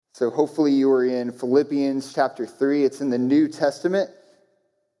So hopefully you are in Philippians chapter 3. It's in the New Testament.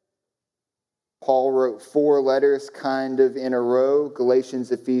 Paul wrote 4 letters kind of in a row: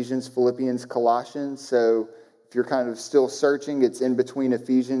 Galatians, Ephesians, Philippians, Colossians. So if you're kind of still searching, it's in between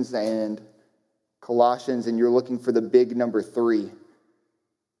Ephesians and Colossians, and you're looking for the big number 3.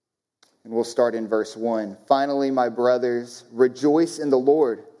 And we'll start in verse 1. Finally, my brothers, rejoice in the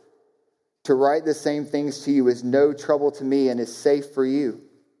Lord. To write the same things to you is no trouble to me and is safe for you.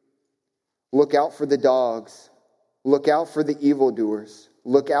 Look out for the dogs. Look out for the evildoers.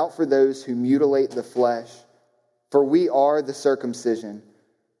 Look out for those who mutilate the flesh. For we are the circumcision,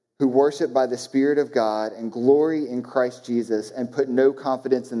 who worship by the Spirit of God and glory in Christ Jesus and put no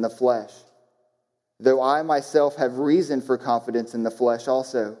confidence in the flesh. Though I myself have reason for confidence in the flesh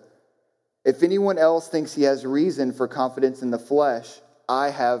also. If anyone else thinks he has reason for confidence in the flesh, I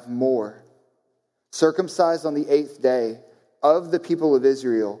have more. Circumcised on the 8th day, of the people of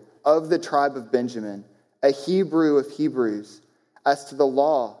Israel, of the tribe of Benjamin, a Hebrew of Hebrews, as to the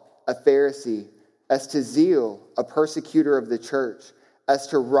law, a Pharisee, as to zeal, a persecutor of the church, as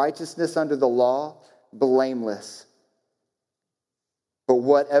to righteousness under the law, blameless. But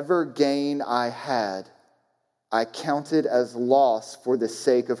whatever gain I had, I counted as loss for the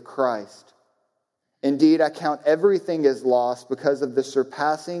sake of Christ. Indeed, I count everything as loss because of the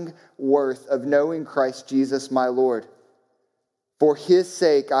surpassing worth of knowing Christ Jesus my Lord. For his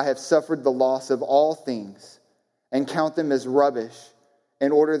sake I have suffered the loss of all things and count them as rubbish,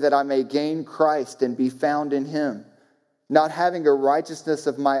 in order that I may gain Christ and be found in him, not having a righteousness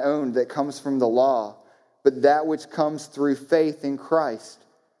of my own that comes from the law, but that which comes through faith in Christ,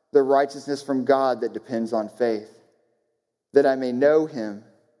 the righteousness from God that depends on faith, that I may know him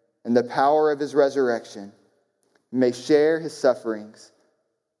and the power of his resurrection, may share his sufferings,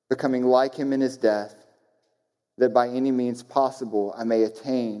 becoming like him in his death, that by any means possible I may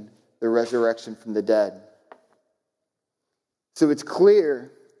attain the resurrection from the dead. So it's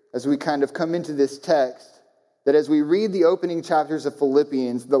clear, as we kind of come into this text, that as we read the opening chapters of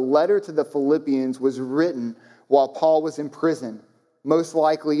Philippians, the letter to the Philippians was written while Paul was in prison, most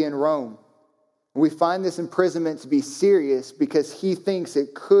likely in Rome. We find this imprisonment to be serious because he thinks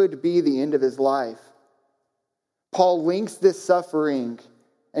it could be the end of his life. Paul links this suffering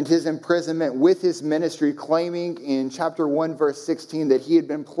and his imprisonment with his ministry, claiming in chapter 1, verse 16, that he had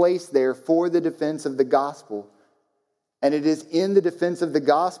been placed there for the defense of the gospel. And it is in the defense of the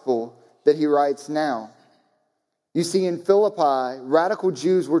gospel that he writes now. You see, in Philippi, radical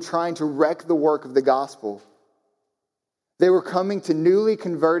Jews were trying to wreck the work of the gospel. They were coming to newly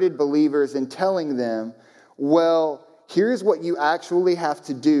converted believers and telling them, well, here's what you actually have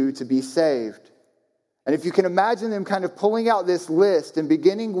to do to be saved. And if you can imagine them kind of pulling out this list and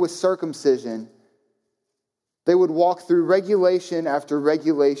beginning with circumcision, they would walk through regulation after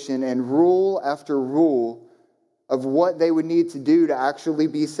regulation and rule after rule of what they would need to do to actually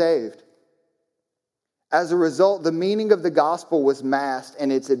be saved. As a result, the meaning of the gospel was masked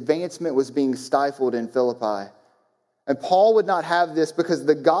and its advancement was being stifled in Philippi. And Paul would not have this because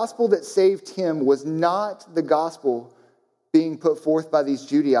the gospel that saved him was not the gospel being put forth by these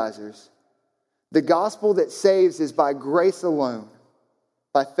Judaizers. The gospel that saves is by grace alone,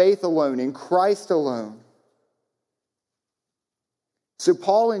 by faith alone, in Christ alone. So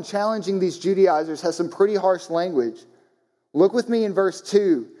Paul, in challenging these Judaizers, has some pretty harsh language. Look with me in verse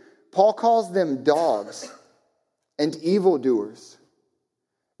 2. Paul calls them dogs and evildoers.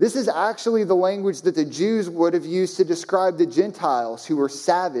 This is actually the language that the Jews would have used to describe the Gentiles who were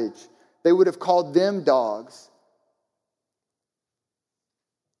savage. They would have called them dogs.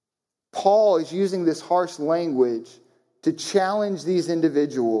 Paul is using this harsh language to challenge these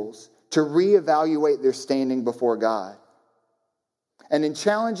individuals to reevaluate their standing before God. And in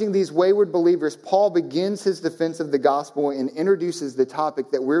challenging these wayward believers, Paul begins his defense of the gospel and introduces the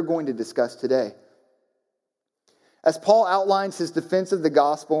topic that we're going to discuss today. As Paul outlines his defense of the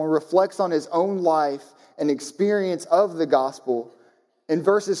gospel and reflects on his own life and experience of the gospel, in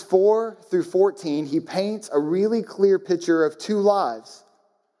verses 4 through 14, he paints a really clear picture of 2 lives.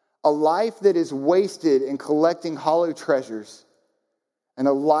 A life that is wasted in collecting hollow treasures, and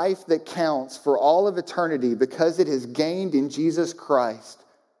a life that counts for all of eternity because it has gained in Jesus Christ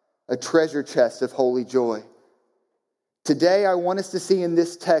a treasure chest of holy joy. Today, I want us to see in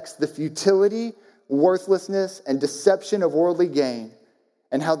this text the futility, worthlessness, and deception of worldly gain,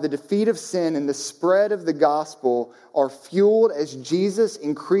 and how the defeat of sin and the spread of the gospel are fueled as Jesus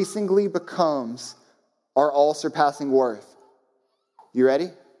increasingly becomes our all-surpassing worth. You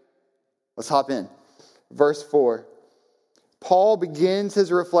ready? Let's hop in. Verse 4. Paul begins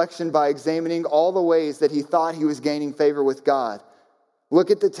his reflection by examining all the ways that he thought he was gaining favor with God. Look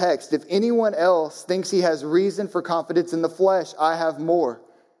at the text. If anyone else thinks he has reason for confidence in the flesh, I have more.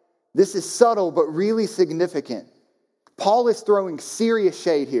 This is subtle but really significant. Paul is throwing serious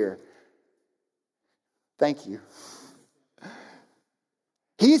shade here. Thank you.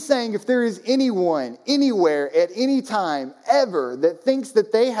 He's saying if there is anyone, anywhere, at any time, ever, that thinks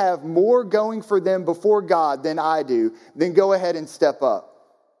that they have more going for them before God than I do, then go ahead and step up,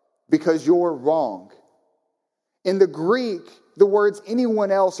 because you're wrong. In the Greek, the words anyone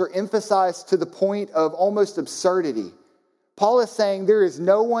else are emphasized to the point of almost absurdity. Paul is saying there is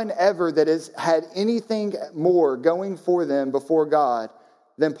no one ever that has had anything more going for them before God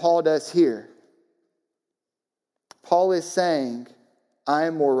than Paul does here. Paul is saying, I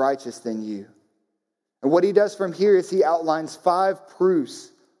am more righteous than you. And what he does from here is he outlines 5 proofs,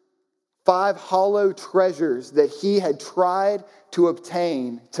 5 hollow treasures that he had tried to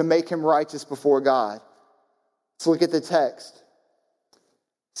obtain to make him righteous before God. Let's look at the text.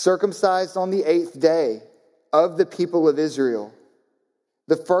 Circumcised on the 8th day of the people of Israel.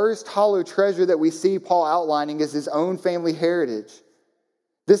 The first hollow treasure that we see Paul outlining is his own family heritage.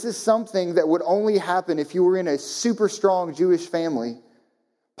 This is something that would only happen if you were in a super strong Jewish family.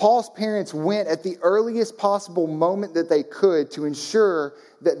 Paul's parents went at the earliest possible moment that they could to ensure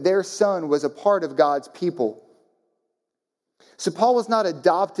that their son was a part of God's people. So Paul was not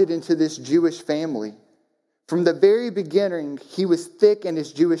adopted into this Jewish family. From the very beginning, he was thick in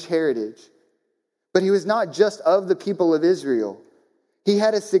his Jewish heritage. But he was not just of the people of Israel. He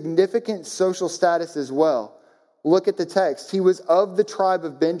had a significant social status as well. Look at the text. He was of the tribe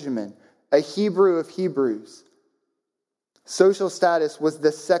of Benjamin, a Hebrew of Hebrews. Social status was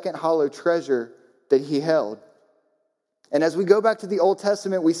the second hollow treasure that he held. And as we go back to the Old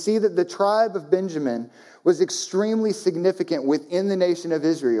Testament, we see that the tribe of Benjamin was extremely significant within the nation of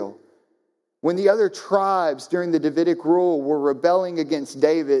Israel. When the other tribes during the Davidic rule were rebelling against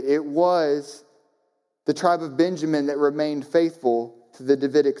David, it was the tribe of Benjamin that remained faithful to the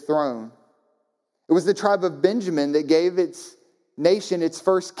Davidic throne. It was the tribe of Benjamin that gave its nation its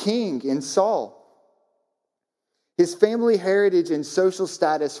first king in Saul. His family heritage and social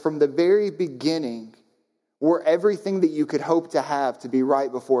status from the very beginning were everything that you could hope to have to be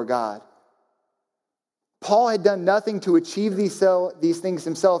right before God. Paul had done nothing to achieve these things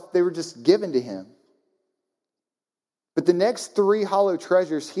himself. They were just given to him. But the next 3 hollow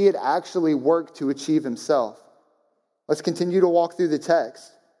treasures he had actually worked to achieve himself. Let's continue to walk through the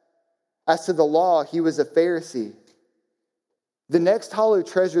text. As to the law, he was a Pharisee. The next hollow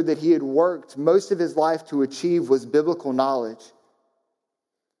treasure that he had worked most of his life to achieve was biblical knowledge.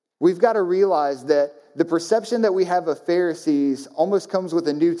 We've got to realize that the perception that we have of Pharisees almost comes with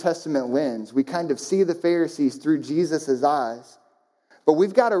a New Testament lens. We kind of see the Pharisees through Jesus' eyes. But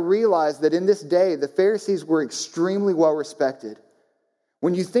we've got to realize that in this day, the Pharisees were extremely well respected.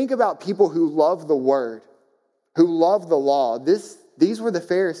 When you think about people who love the word, who love the law, these were the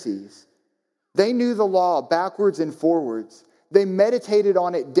Pharisees. They knew the law backwards and forwards. They meditated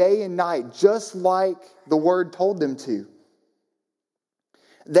on it day and night, just like the word told them to.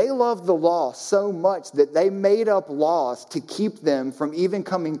 They loved the law so much that they made up laws to keep them from even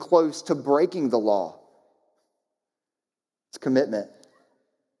coming close to breaking the law. It's commitment.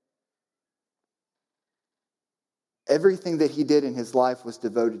 Everything that he did in his life was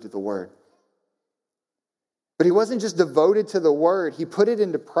devoted to the word. But he wasn't just devoted to the word, he put it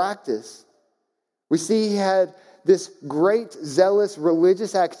into practice. We see he had this great, zealous,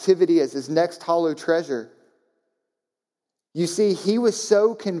 religious activity as his next hollow treasure. You see, he was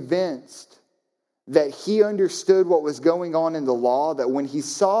so convinced that he understood what was going on in the law that when he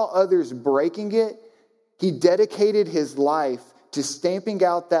saw others breaking it, he dedicated his life to stamping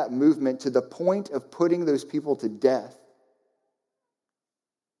out that movement to the point of putting those people to death.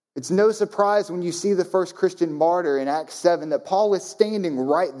 It's no surprise when you see the first Christian martyr in Acts 7 that Paul is standing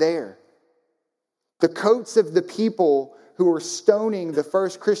right there. The coats of the people who were stoning the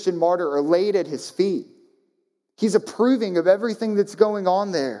first Christian martyr are laid at his feet. He's approving of everything that's going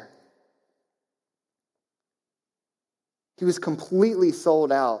on there. He was completely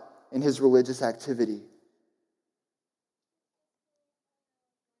sold out in his religious activity.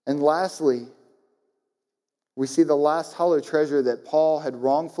 And lastly, we see the last hollow treasure that Paul had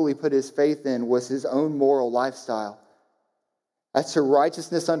wrongfully put his faith in was his own moral lifestyle. As to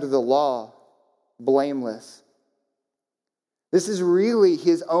righteousness under the law, blameless. This is really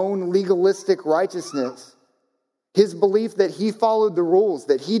his own legalistic righteousness. His belief that he followed the rules,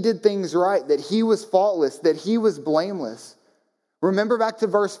 that he did things right, that he was faultless, that he was blameless. Remember back to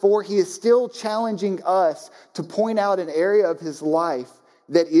verse 4, he is still challenging us to point out an area of his life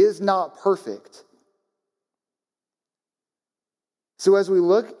that is not perfect. So as we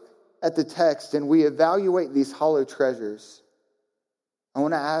look at the text and we evaluate these hollow treasures, I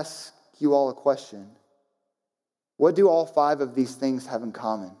want to ask you all a question. What do all 5 of these things have in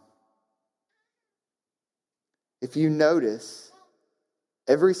common? If you notice,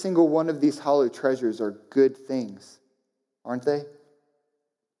 every single one of these hollow treasures are good things, aren't they?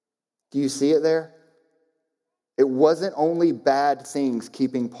 Do you see it there? It wasn't only bad things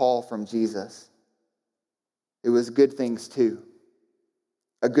keeping Paul from Jesus. It was good things too.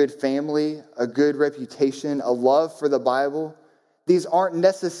 A good family, a good reputation, a love for the Bible. These aren't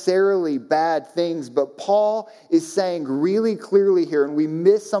necessarily bad things, but Paul is saying really clearly here, and we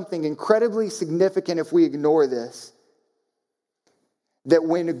miss something incredibly significant if we ignore this, that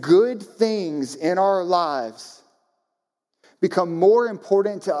when good things in our lives become more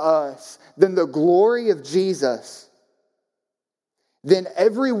important to us than the glory of Jesus, then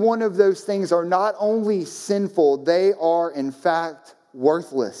every one of those things are not only sinful, they are in fact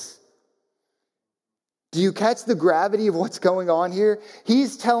worthless. Do you catch the gravity of what's going on here?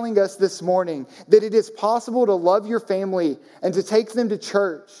 He's telling us this morning that it is possible to love your family and to take them to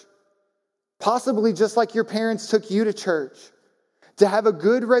church, possibly just like your parents took you to church, to have a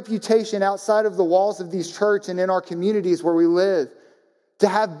good reputation outside of the walls of these churches and in our communities where we live, to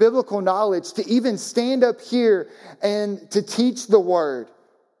have biblical knowledge, to even stand up here and to teach the word,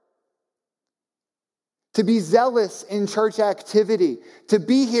 to be zealous in church activity, to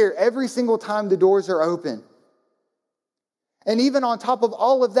be here every single time the doors are open. And even on top of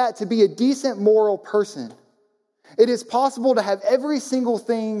all of that, to be a decent moral person. It is possible to have every single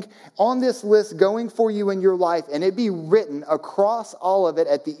thing on this list going for you in your life and it be written across all of it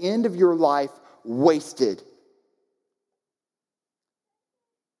at the end of your life, wasted.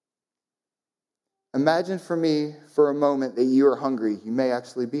 Imagine for me for a moment that you are hungry. You may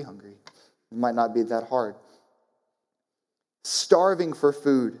actually be hungry. It might not be that hard. Starving for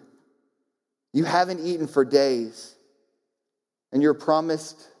food. You haven't eaten for days. And you're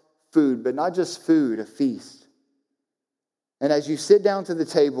promised food, but not just food, a feast. And as you sit down to the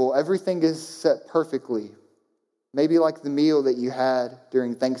table, everything is set perfectly. Maybe like the meal that you had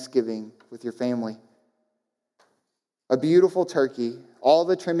during Thanksgiving with your family. A beautiful turkey, all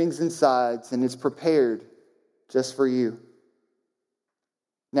the trimmings and sides, and it's prepared just for you.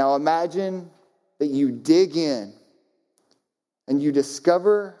 Now imagine that you dig in and you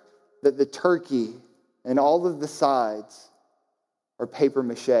discover that the turkey and all of the sides are paper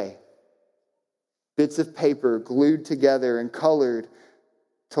mache. Bits of paper glued together and colored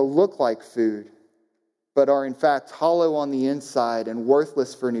to look like food, but are in fact hollow on the inside and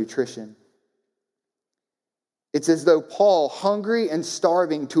worthless for nutrition. It's as though Paul, hungry and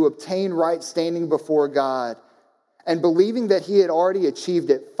starving to obtain right standing before God, and believing that he had already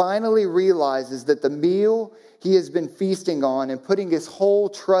achieved it, finally realizes that the meal he has been feasting on and putting his whole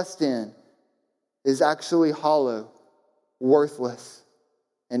trust in is actually hollow, worthless,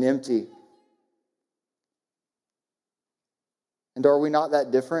 and empty. And are we not that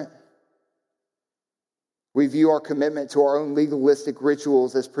different? We view our commitment to our own legalistic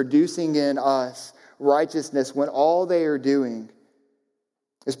rituals as producing in us righteousness when all they are doing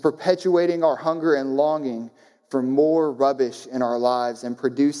is perpetuating our hunger and longing for more rubbish in our lives and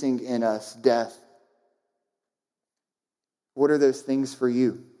producing in us death. What are those things for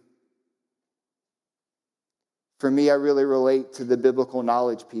you? For me, I really relate to the biblical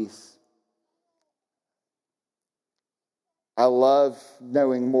knowledge piece. I love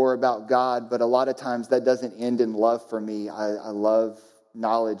knowing more about God, but a lot of times that doesn't end in love for me. I love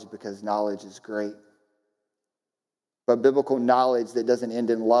knowledge because knowledge is great. But biblical knowledge that doesn't end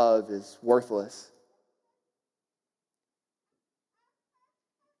in love is worthless.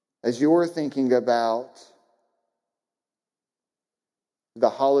 As you're thinking about the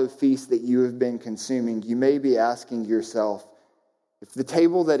hollow feast that you have been consuming, you may be asking yourself, if the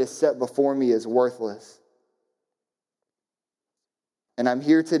table that is set before me is worthless, and I'm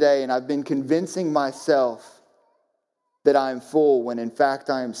here today and I've been convincing myself that I am full when in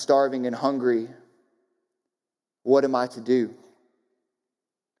fact I am starving and hungry, what am I to do?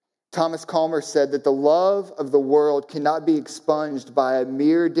 Thomas Calmer said that the love of the world cannot be expunged by a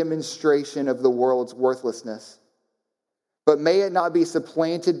mere demonstration of the world's worthlessness. But may it not be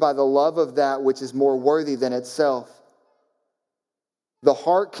supplanted by the love of that which is more worthy than itself. The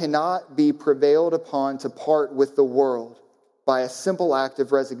heart cannot be prevailed upon to part with the world by a simple act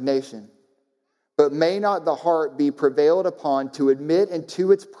of resignation. But may not the heart be prevailed upon to admit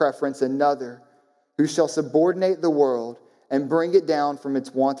into its preference another who shall subordinate the world and bring it down from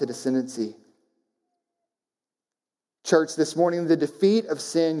its wonted ascendancy. Church, this morning, the defeat of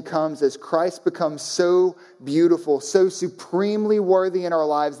sin comes as Christ becomes so beautiful, so supremely worthy in our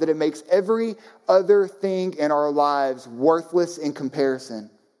lives that it makes every other thing in our lives worthless in comparison.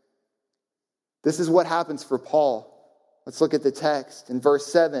 This is what happens for Paul. Let's look at the text. In verse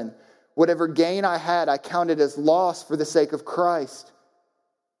 7, whatever gain I had, I counted as loss for the sake of Christ.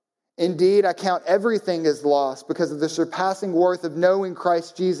 Indeed, I count everything as loss because of the surpassing worth of knowing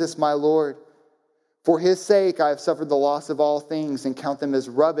Christ Jesus my Lord. For his sake I have suffered the loss of all things and count them as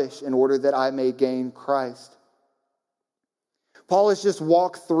rubbish in order that I may gain Christ. Paul has just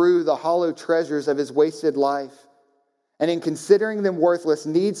walked through the hollow treasures of his wasted life, and in considering them worthless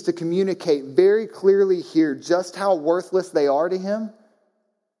needs to communicate very clearly here just how worthless they are to him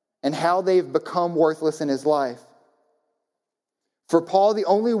and how they've become worthless in his life. For Paul, the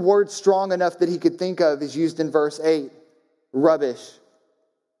only word strong enough that he could think of is used in verse 8, rubbish.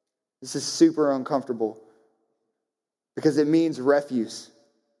 This is super uncomfortable because it means refuse.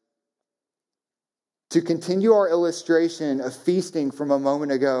 To continue our illustration of feasting from a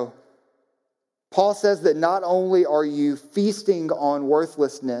moment ago, Paul says that not only are you feasting on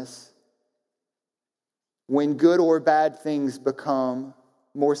worthlessness when good or bad things become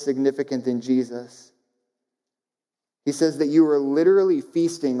more significant than Jesus, he says that you are literally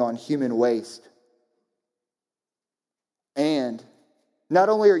feasting on human waste. And not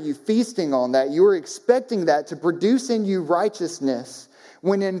only are you feasting on that, you are expecting that to produce in you righteousness,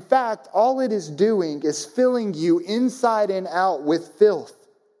 when in fact all it is doing is filling you inside and out with filth.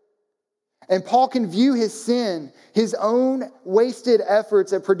 And Paul can view his sin, his own wasted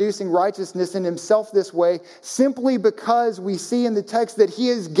efforts at producing righteousness in himself this way, simply because we see in the text that he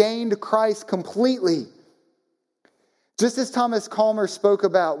has gained Christ completely. Just as Thomas Calmer spoke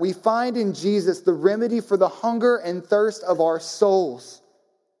about, we find in Jesus the remedy for the hunger and thirst of our souls.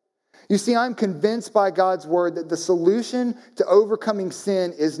 You see, I'm convinced by God's word that the solution to overcoming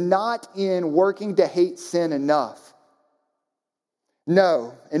sin is not in working to hate sin enough.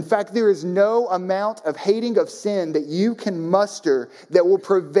 No, in fact, there is no amount of hating of sin that you can muster that will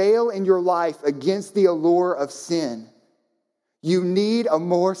prevail in your life against the allure of sin. You need a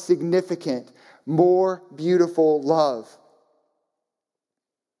more significant, more beautiful love.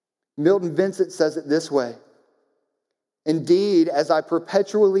 Milton Vincent says it this way: indeed, as I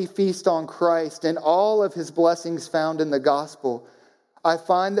perpetually feast on Christ and all of his blessings found in the gospel, I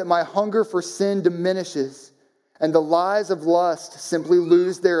find that my hunger for sin diminishes and the lies of lust simply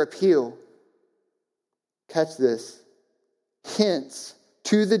lose their appeal. Catch this. Hence,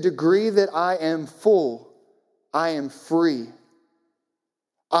 to the degree that I am full, I am free.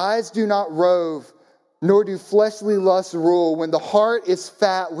 Eyes do not rove, nor do fleshly lusts rule when the heart is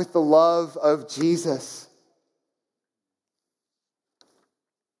fat with the love of Jesus.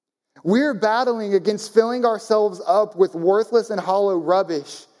 We're battling against filling ourselves up with worthless and hollow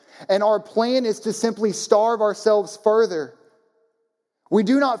rubbish, and our plan is to simply starve ourselves further. We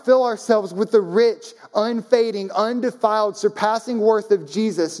do not fill ourselves with the rich, unfading, undefiled, surpassing worth of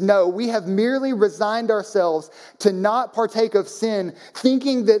Jesus. No, we have merely resigned ourselves to not partake of sin,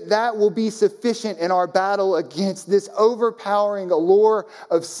 thinking that that will be sufficient in our battle against this overpowering allure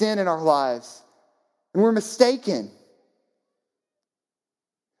of sin in our lives. And we're mistaken.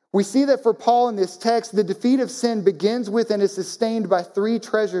 We see that for Paul in this text, the defeat of sin begins with and is sustained by three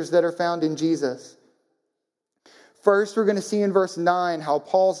treasures that are found in Jesus. First, we're going to see in verse 9 how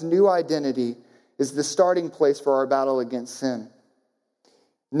Paul's new identity is the starting place for our battle against sin.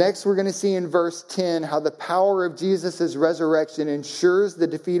 Next, we're going to see in verse 10 how the power of Jesus' resurrection ensures the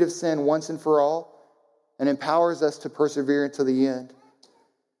defeat of sin once and for all and empowers us to persevere until the end.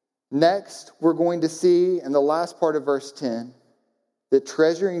 Next, we're going to see in the last part of verse 10 that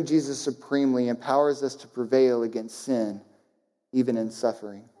treasuring Jesus supremely empowers us to prevail against sin, even in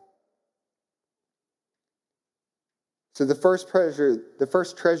suffering. So the first treasure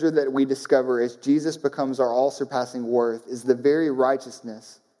that we discover as Jesus becomes our all-surpassing worth is the very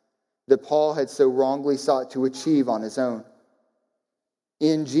righteousness that Paul had so wrongly sought to achieve on his own.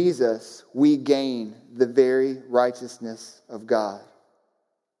 In Jesus, we gain the very righteousness of God,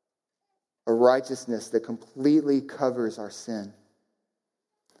 a righteousness that completely covers our sin.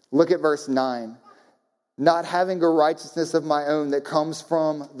 Look at verse 9. Not having a righteousness of my own that comes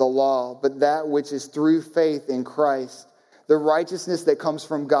from the law, but that which is through faith in Christ, the righteousness that comes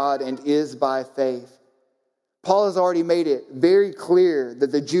from God and is by faith. Paul has already made it very clear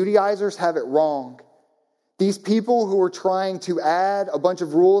that the Judaizers have it wrong. These people who are trying to add a bunch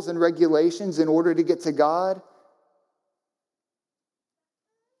of rules and regulations in order to get to God,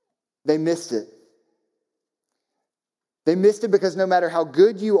 they missed it. They missed it because no matter how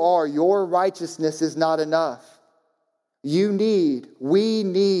good you are, your righteousness is not enough. we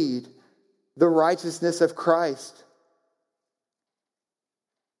need the righteousness of Christ.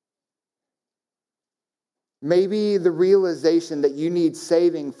 Maybe the realization that you need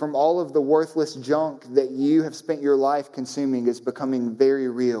saving from all of the worthless junk that you have spent your life consuming is becoming very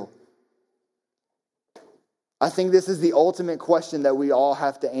real. I think this is the ultimate question that we all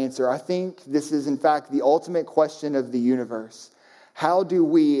have to answer. I think this is, in fact, the ultimate question of the universe. How do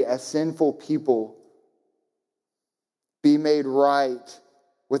we, as sinful people, be made right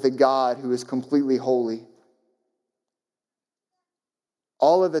with a God who is completely holy?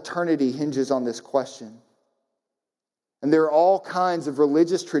 All of eternity hinges on this question. And there are all kinds of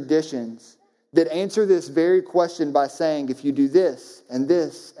religious traditions that answer this very question by saying, if you do this, and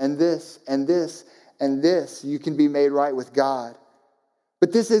this, and this, and this, and this, you can be made right with God.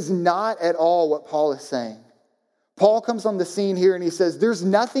 But this is not at all what Paul is saying. Paul comes on the scene here and he says, there's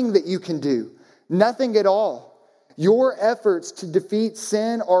nothing that you can do. Nothing at all. Your efforts to defeat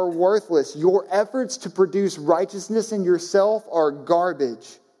sin are worthless. Your efforts to produce righteousness in yourself are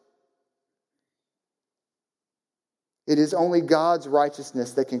garbage. It is only God's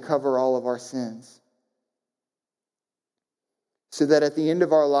righteousness that can cover all of our sins. So that at the end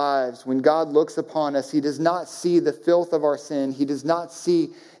of our lives, when God looks upon us, He does not see the filth of our sin. He does not see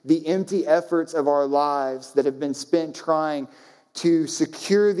the empty efforts of our lives that have been spent trying to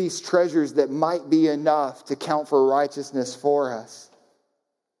secure these treasures that might be enough to count for righteousness for us.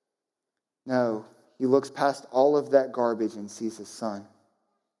 No, He looks past all of that garbage and sees His Son.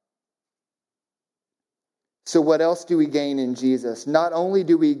 So what else do we gain in Jesus? Not only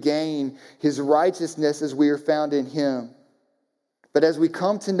do we gain His righteousness as we are found in Him, but as we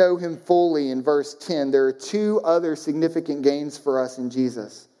come to know Him fully in verse 10, there are two other significant gains for us in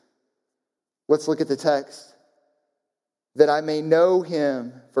Jesus. Let's look at the text. That I may know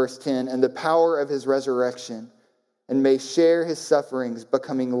Him, verse 10, and the power of His resurrection, and may share His sufferings,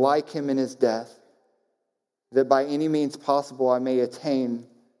 becoming like Him in His death, that by any means possible I may attain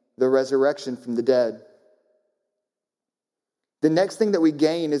the resurrection from the dead. The next thing that we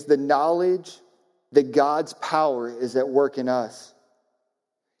gain is the knowledge that God's power is at work in us.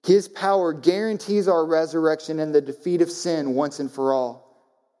 His power guarantees our resurrection and the defeat of sin once and for all.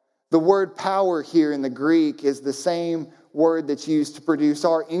 The word power here in the Greek is the same word that's used to produce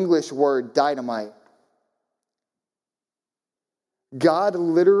our English word dynamite. God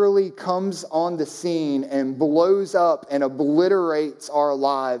literally comes on the scene and blows up and obliterates our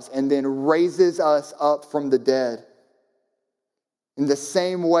lives and then raises us up from the dead in the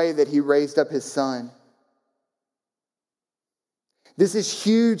same way that He raised up His Son. This is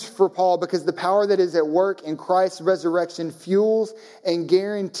huge for Paul because the power that is at work in Christ's resurrection fuels and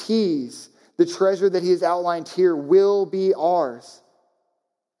guarantees the treasure that He has outlined here will be ours,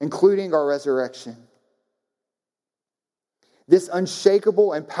 including our resurrection. This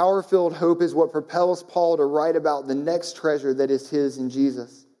unshakable and power-filled hope is what propels Paul to write about the next treasure that is his in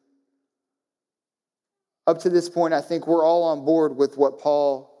Jesus. Up to this point, I think we're all on board with what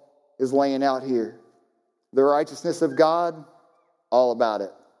Paul is laying out here. The righteousness of God, all about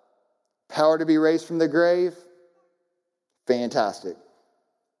it. Power to be raised from the grave, fantastic.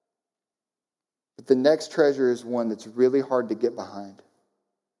 But the next treasure is one that's really hard to get behind.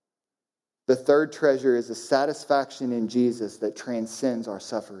 The third treasure is a satisfaction in Jesus that transcends our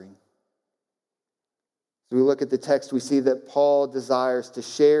suffering. As we look at the text, we see that Paul desires to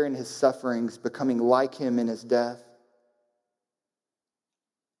share in His sufferings, becoming like Him in His death.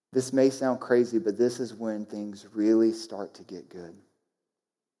 This may sound crazy, but this is when things really start to get good.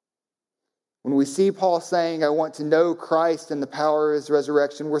 When we see Paul saying, I want to know Christ and the power of His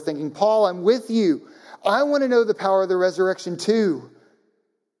resurrection, we're thinking, Paul, I'm with you. I want to know the power of the resurrection too.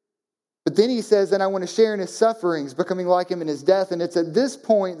 But then he says, and I want to share in His sufferings, becoming like Him in His death. And it's at this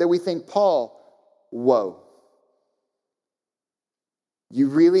point that we think, Paul, whoa. You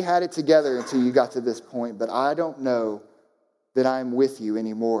really had it together until you got to this point, but I don't know that I'm with you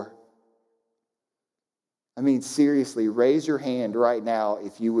anymore. I mean, seriously, raise your hand right now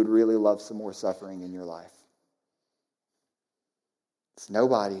if you would really love some more suffering in your life. It's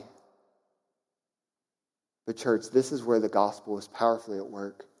nobody. But church, this is where the gospel is powerfully at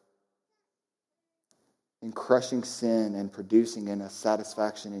work. In crushing sin and producing in us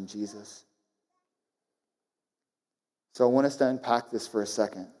satisfaction in Jesus. So I want us to unpack this for a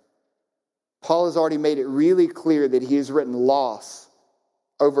second. Paul has already made it really clear that he has written loss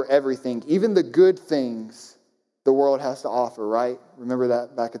over everything, even the good things the world has to offer, right? Remember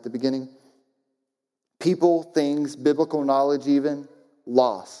that back at the beginning? People, things, biblical knowledge even,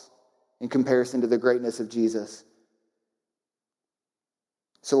 loss in comparison to the greatness of Jesus.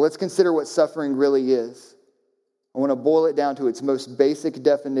 So let's consider what suffering really is. I want to boil it down to its most basic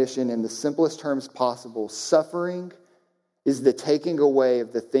definition in the simplest terms possible. Suffering is the taking away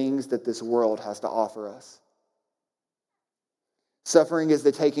of the things that this world has to offer us. Suffering is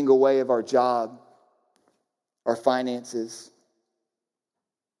the taking away of our job, our finances,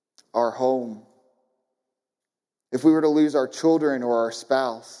 our home. If we were to lose our children or our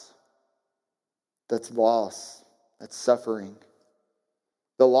spouse, that's loss, that's suffering.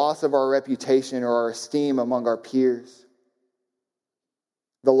 The loss of our reputation or our esteem among our peers.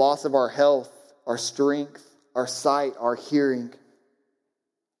 The loss of our health, our strength, our sight, our hearing.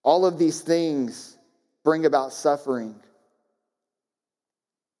 All of these things bring about suffering.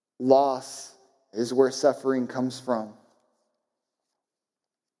 Loss is where suffering comes from.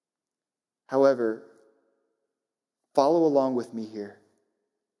 However, follow along with me here.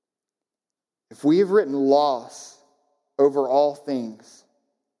 If we have written loss over all things,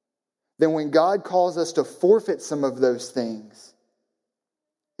 then when God calls us to forfeit some of those things,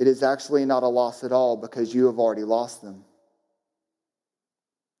 it is actually not a loss at all because you have already lost them.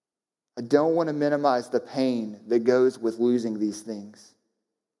 I don't want to minimize the pain that goes with losing these things.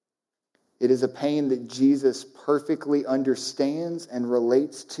 It is a pain that Jesus perfectly understands and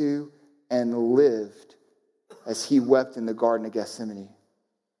relates to and lived as he wept in the Garden of Gethsemane.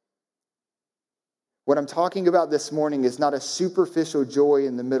 What I'm talking about this morning is not a superficial joy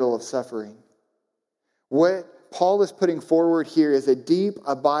in the middle of suffering. What Paul is putting forward here is a deep,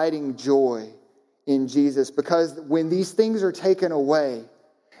 abiding joy in Jesus, because when these things are taken away,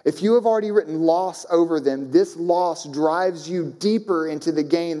 if you have already written loss over them, this loss drives you deeper into the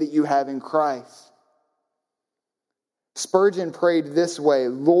gain that you have in Christ. Spurgeon prayed this way,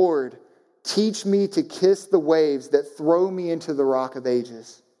 Lord, teach me to kiss the waves that throw me into the rock of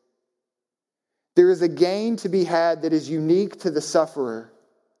ages. There is a gain to be had that is unique to the sufferer.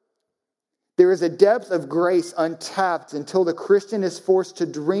 There is a depth of grace untapped until the Christian is forced to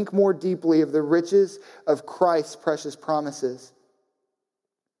drink more deeply of the riches of Christ's precious promises.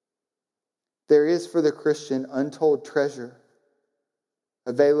 There is for the Christian untold treasure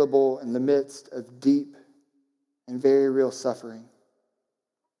available in the midst of deep and very real suffering.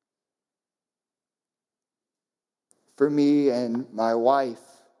 For me and my wife,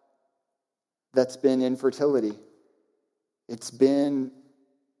 that's been infertility. It's been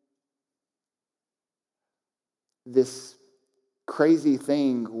this crazy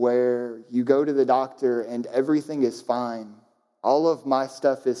thing where you go to the doctor and everything is fine. All of my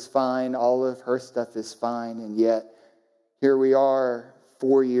stuff is fine. All of her stuff is fine. And yet, here we are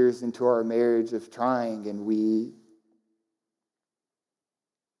 4 years into our marriage of trying, and we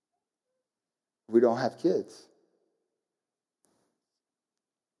don't have kids.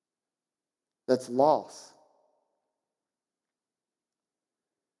 That's loss.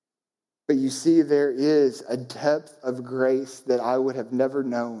 But you see, there is a depth of grace that I would have never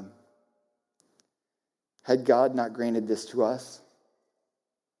known had God not granted this to us.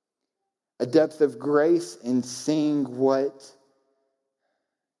 A depth of grace in seeing what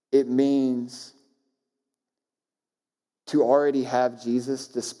it means to already have Jesus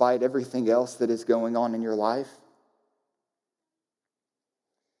despite everything else that is going on in your life.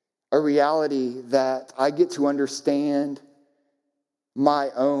 A reality that I get to understand my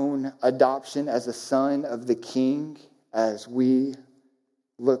own adoption as a son of the King as we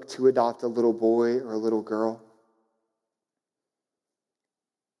look to adopt a little boy or a little girl.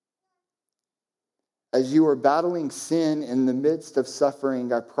 As you are battling sin in the midst of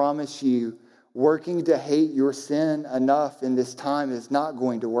suffering, I promise you, working to hate your sin enough in this time is not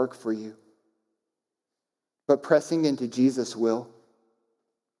going to work for you. But pressing into Jesus will.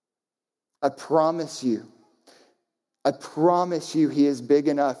 I promise you, he is big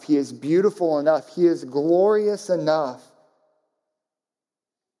enough, he is beautiful enough, he is glorious enough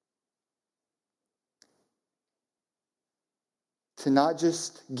to not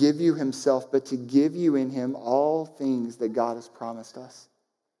just give you himself, but to give you in him all things that God has promised us.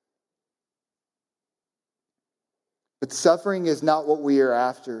 But suffering is not what we are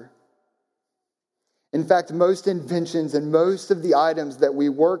after. In fact, most inventions and most of the items that we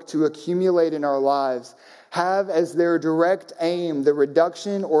work to accumulate in our lives have as their direct aim the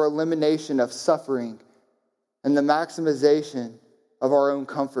reduction or elimination of suffering and the maximization of our own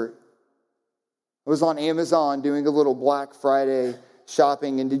comfort. I was on Amazon doing a little Black Friday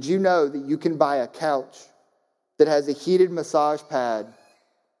shopping, and did you know that you can buy a couch that has a heated massage pad,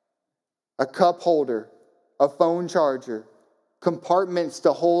 a cup holder, a phone charger, compartments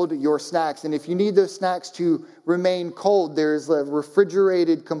to hold your snacks, and if you need those snacks to remain cold, there's a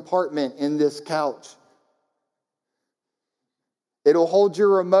refrigerated compartment in this couch. It'll hold your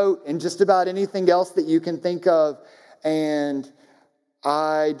remote and just about anything else that you can think of. And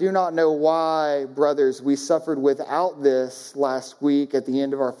I do not know why, brothers, we suffered without this last week at the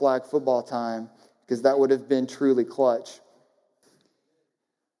end of our flag football time, because that would have been truly clutch.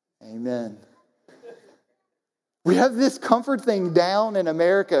 Amen. We have this comfort thing down in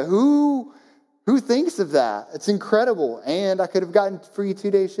America. Who thinks of that? It's incredible. And I could have gotten free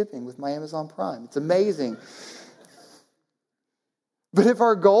 2-day shipping with my Amazon Prime. It's amazing. But if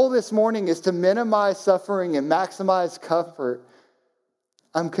our goal this morning is to minimize suffering and maximize comfort,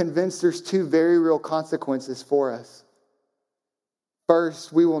 I'm convinced there's 2 very real consequences for us.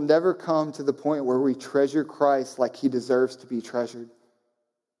 First, we will never come to the point where we treasure Christ like he deserves to be treasured.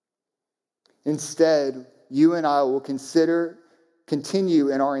 Instead, you and I will continue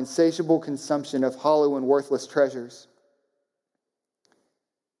in our insatiable consumption of hollow and worthless treasures.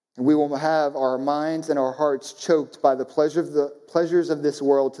 And we will have our minds and our hearts choked by the pleasures of this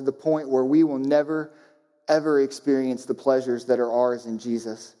world to the point where we will never, ever experience the pleasures that are ours in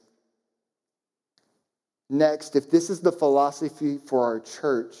Jesus. Next, if this is the philosophy for our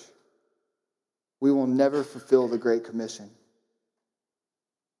church, we will never fulfill the Great Commission.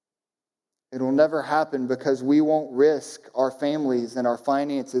 It will never happen because we won't risk our families and our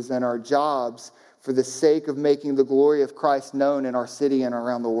finances and our jobs for the sake of making the glory of Christ known in our city and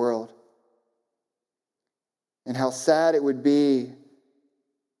around the world. And how sad it would be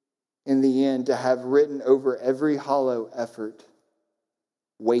in the end to have written over every hollow effort,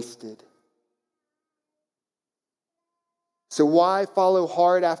 wasted. So why follow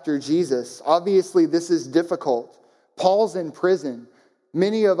hard after Jesus? Obviously, this is difficult. Paul's in prison.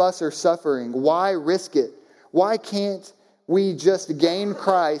 Many of us are suffering. Why risk it? Why can't we just gain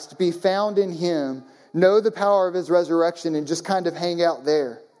Christ, be found in him, know the power of his resurrection, and just kind of hang out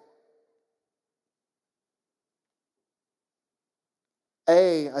there?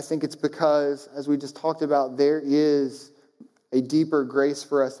 I think it's because, as we just talked about, there is a deeper grace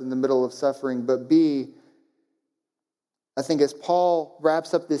for us in the middle of suffering. But B, I think as Paul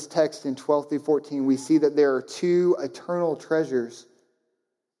wraps up this text in 12 through 14, we see that there are 2 eternal treasures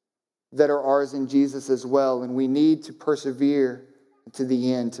that are ours in Jesus as well, and we need to persevere to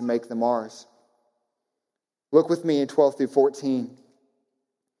the end to make them ours. Look with me in 12 through 14.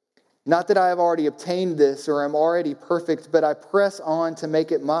 Not that I have already obtained this or am already perfect, but I press on to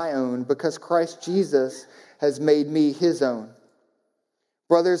make it my own, because Christ Jesus has made me his own.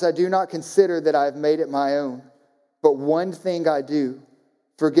 Brothers, I do not consider that I have made it my own, but one thing I do,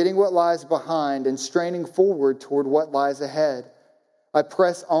 forgetting what lies behind and straining forward toward what lies ahead. I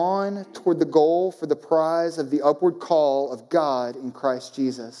press on toward the goal for the prize of the upward call of God in Christ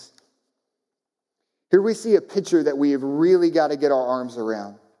Jesus. Here we see a picture that we have really got to get our arms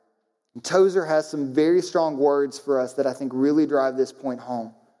around. And Tozer has some very strong words for us that I think really drive this point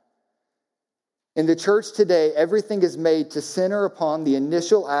home. In the church today, everything is made to center upon the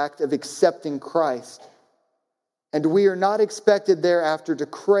initial act of accepting Christ. And we are not expected thereafter to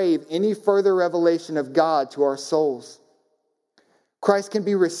crave any further revelation of God to our souls. Christ can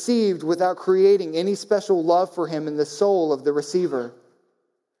be received without creating any special love for him in the soul of the receiver.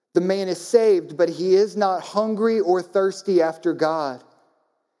 The man is saved, but he is not hungry or thirsty after God.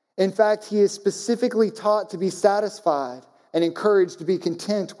 In fact, he is specifically taught to be satisfied and encouraged to be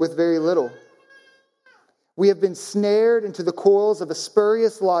content with very little. We have been snared into the coils of a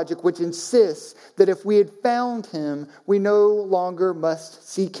spurious logic which insists that if we had found him, we no longer must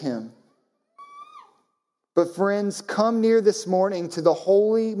seek him. But friends, come near this morning to the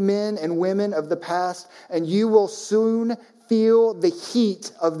holy men and women of the past, and you will soon feel the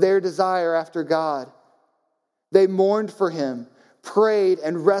heat of their desire after God. They mourned for him, prayed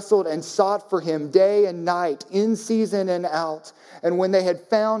and wrestled and sought for him day and night, in season and out. And when they had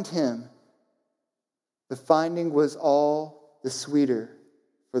found him, the finding was all the sweeter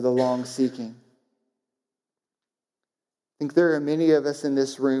for the long seeking. I think there are many of us in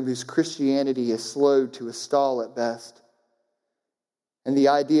this room whose Christianity is slowed to a stall at best. And the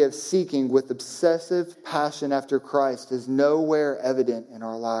idea of seeking with obsessive passion after Christ is nowhere evident in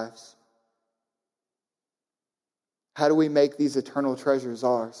our lives. How do we make these eternal treasures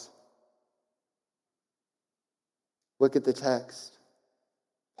ours? Look at the text.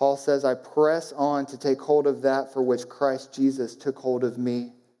 Paul says, I press on to take hold of that for which Christ Jesus took hold of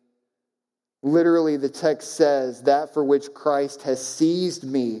me. Literally, the text says, that for which Christ has seized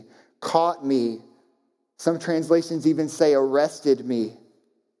me, caught me. Some translations even say arrested me.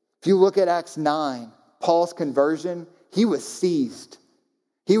 If you look at Acts 9, Paul's conversion, he was seized.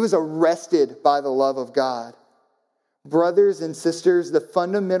 He was arrested by the love of God. Brothers and sisters, the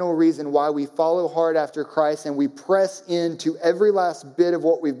fundamental reason why we follow hard after Christ and we press into every last bit of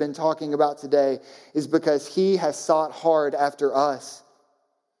what we've been talking about today is because He has sought hard after us.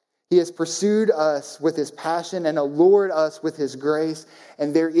 He has pursued us with His passion and allured us with His grace.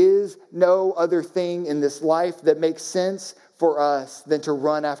 And there is no other thing in this life that makes sense for us than to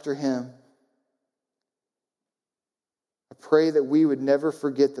run after Him. I pray that we would never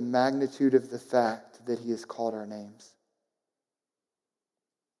forget the magnitude of the fact that He has called our names.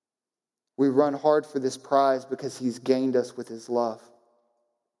 We run hard for this prize because He's gained us with His love.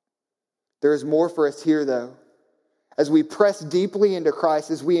 There is more for us here, though. As we press deeply into Christ,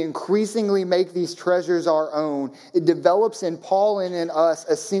 as we increasingly make these treasures our own, it develops in Paul and in us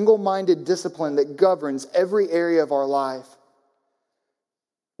a single-minded discipline that governs every area of our life.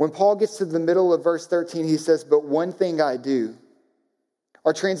 When Paul gets to the middle of verse 13, he says, "But one thing I do."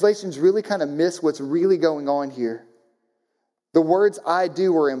 Our translations really kind of miss what's really going on here. The words "I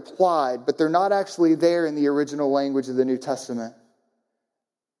do" are implied, but they're not actually there in the original language of the New Testament.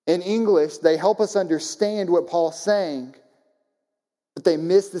 In English, they help us understand what Paul's saying, but they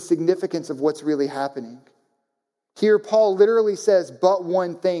miss the significance of what's really happening. Here, Paul literally says, "But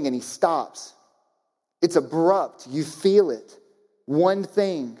one thing," and he stops. It's abrupt. You feel it. One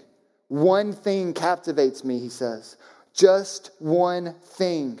thing. One thing captivates me, he says. Just one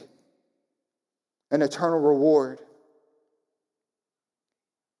thing. An eternal reward.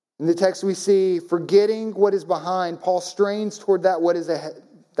 In the text we see, forgetting what is behind, Paul strains toward that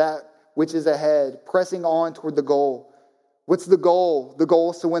which is ahead, pressing on toward the goal. What's the goal? The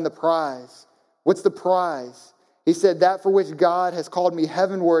goal is to win the prize. What's the prize? He said, "That for which God has called me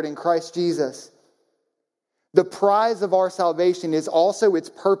heavenward in Christ Jesus." The prize of our salvation is also its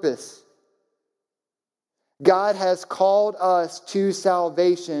purpose. God has called us to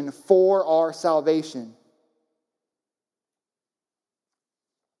salvation for our salvation.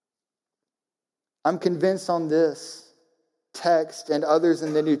 I'm convinced on this text and others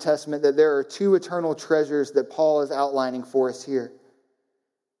in the New Testament that there are two eternal treasures that Paul is outlining for us here.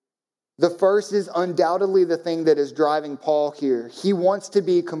 The first is undoubtedly the thing that is driving Paul here. He wants to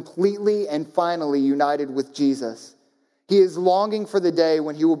be completely and finally united with Jesus. He is longing for the day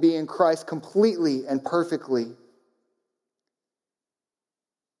when he will be in Christ completely and perfectly.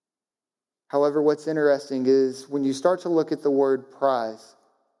 However, what's interesting is when you start to look at the word prize,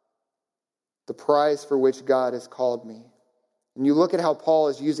 the prize for which God has called me, and you look at how Paul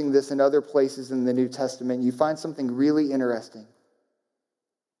is using this in other places in the New Testament, you find something really interesting.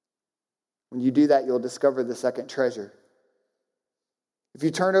 When you do that, you'll discover the second treasure. If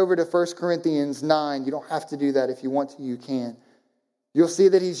you turn over to 1 Corinthians 9, you don't have to do that. If you want to, you can. You'll see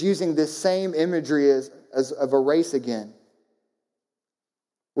that he's using this same imagery as of a race again.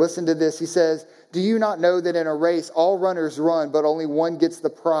 Listen to this. He says, "Do you not know that in a race all runners run, but only one gets the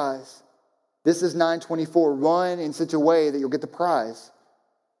prize?" This is 9:24. Run in such a way that you'll get the prize.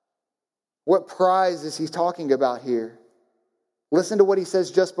 What prize is he talking about here? Listen to what he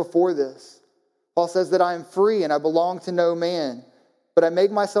says just before this. Paul says that I am free and I belong to no man, but I make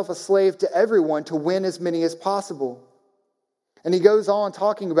myself a slave to everyone to win as many as possible. And he goes on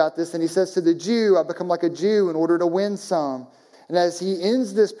talking about this, and he says, to the Jew, I become like a Jew in order to win some. And as he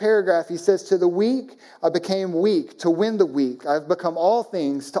ends this paragraph, he says, to the weak, I became weak to win the weak. I've become all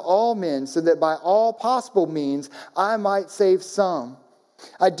things to all men, so that by all possible means I might save some.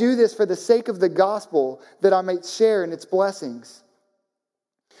 I do this for the sake of the gospel, that I might share in its blessings.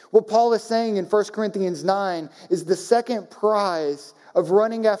 What Paul is saying in 1 Corinthians 9 is the second prize of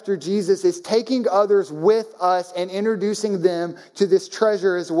running after Jesus is taking others with us and introducing them to this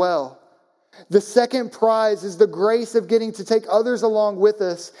treasure as well. The second prize is the grace of getting to take others along with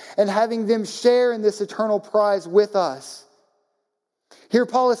us and having them share in this eternal prize with us. Here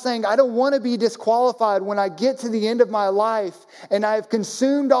Paul is saying, I don't want to be disqualified when I get to the end of my life and I have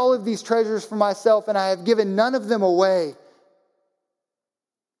consumed all of these treasures for myself and I have given none of them away.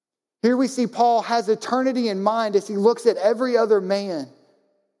 Here we see Paul has eternity in mind as he looks at every other man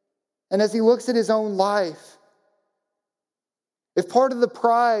and as he looks at his own life. If part of the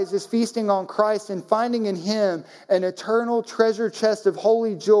prize is feasting on Christ and finding in Him an eternal treasure chest of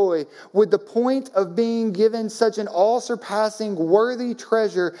holy joy, would the point of being given such an all-surpassing worthy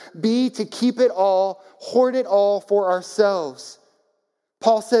treasure be to keep it all, hoard it all for ourselves?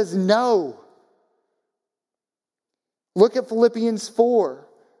 Paul says no. Look at Philippians 4.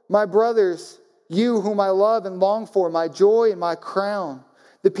 My brothers, you whom I love and long for, my joy and my crown.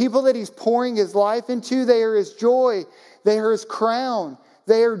 The people that he's pouring his life into, they are his joy. They are his crown.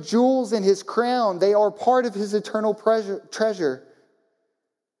 They are jewels in his crown. They are part of his eternal treasure.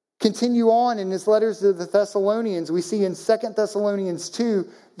 Continue on in his letters to the Thessalonians. We see in 2 Thessalonians 2,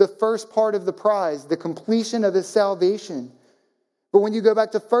 the first part of the prize, the completion of his salvation. But when you go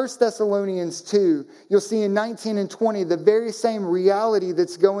back to 1 Thessalonians 2, you'll see in 19 and 20 the very same reality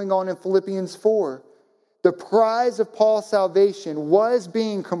that's going on in Philippians 4. The prize of Paul's salvation was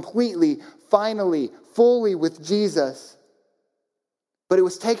being completely, finally, fully with Jesus. But it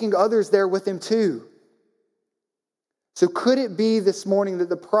was taking others there with him too. So could it be this morning that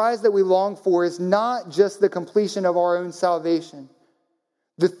the prize that we long for is not just the completion of our own salvation,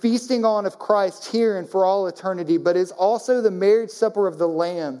 the feasting on of Christ here and for all eternity, but is also the marriage supper of the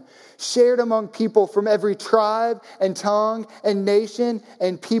Lamb, shared among people from every tribe and tongue and nation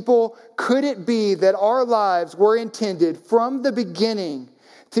and people? Could it be that our lives were intended from the beginning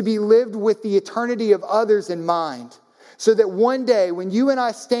to be lived with the eternity of others in mind? So that one day when you and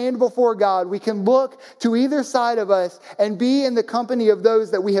I stand before God, we can look to either side of us and be in the company of those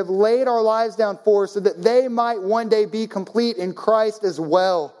that we have laid our lives down for, so that they might one day be complete in Christ as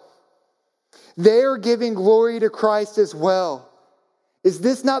well. They are giving glory to Christ as well. Is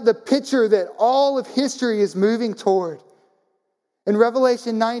this not the picture that all of history is moving toward? In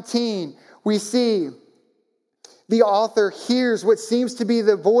Revelation 19, we see the author hears what seems to be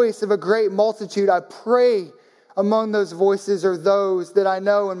the voice of a great multitude. I pray among those voices are those that I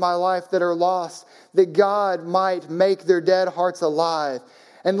know in my life that are lost, that God might make their dead hearts alive.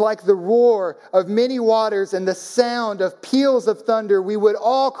 And like the roar of many waters and the sound of peals of thunder, we would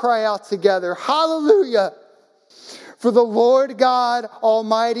all cry out together, "Hallelujah! For the Lord God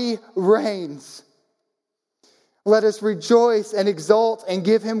Almighty reigns." Let us rejoice and exult and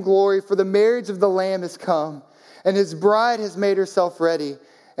give him glory, for the marriage of the Lamb has come, and his bride has made herself ready.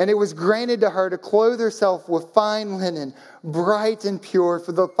 And it was granted to her to clothe herself with fine linen, bright and pure,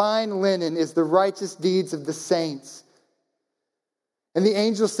 for the fine linen is the righteous deeds of the saints. And the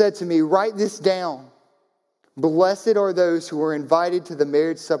angel said to me, "Write this down. Blessed are those who are invited to the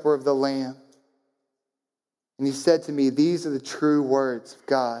marriage supper of the Lamb." And he said to me, "These are the true words of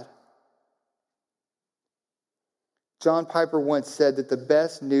God." John Piper once said that the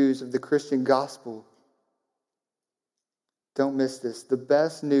best news of the Christian gospel, don't miss this, the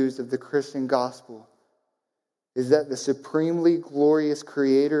best news of the Christian gospel is that the supremely glorious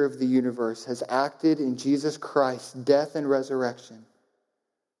creator of the universe has acted in Jesus Christ's death and resurrection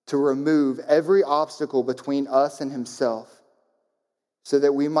to remove every obstacle between us and himself, so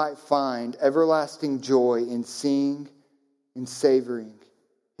that we might find everlasting joy in seeing and savoring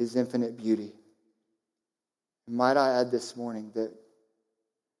his infinite beauty. And might I add this morning that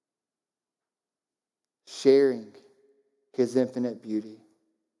sharing his infinite beauty,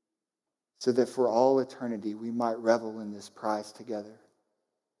 so that for all eternity we might revel in this prize together.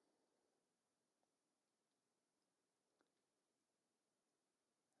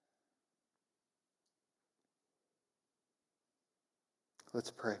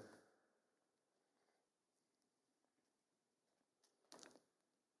 Let's pray.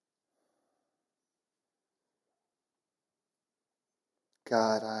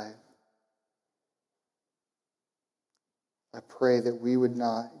 God, I pray that we would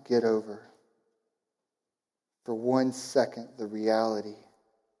not get over for 1 second the reality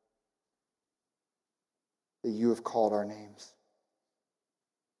that you have called our names.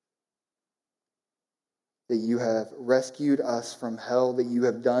 That you have rescued us from hell, that you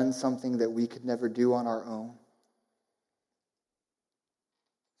have done something that we could never do on our own.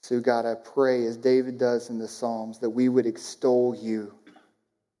 So God, I pray, as David does in the Psalms, that we would extol you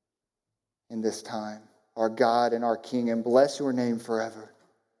in this time, our God and our King, and bless your name forever.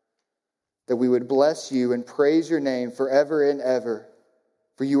 That we would bless you and praise your name forever and ever.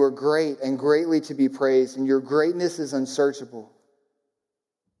 For you are great and greatly to be praised, and your greatness is unsearchable.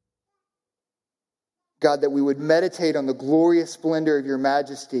 God, that we would meditate on the glorious splendor of your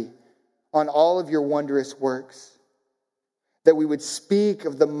majesty, on all of your wondrous works. That we would speak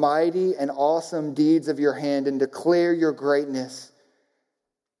of the mighty and awesome deeds of your hand and declare your greatness.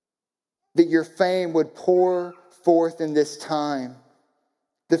 That your fame would pour forth in this time.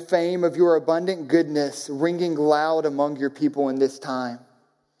 The fame of your abundant goodness ringing loud among your people in this time.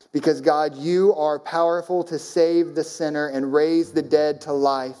 Because God, you are powerful to save the sinner and raise the dead to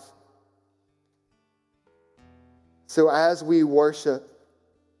life. So as we worship,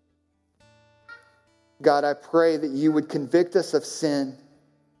 God, I pray that you would convict us of sin.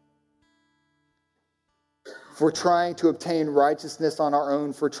 For trying to obtain righteousness on our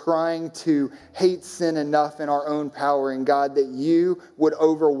own, for trying to hate sin enough in our own power. And God, that you would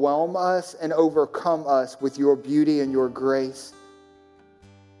overwhelm us and overcome us with your beauty and your grace.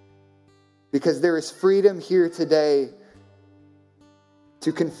 Because there is freedom here today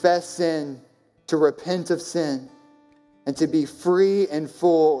to confess sin, to repent of sin, and to be free and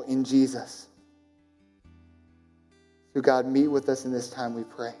full in Jesus. So God, meet with us in this time, we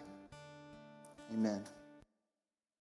pray. Amen.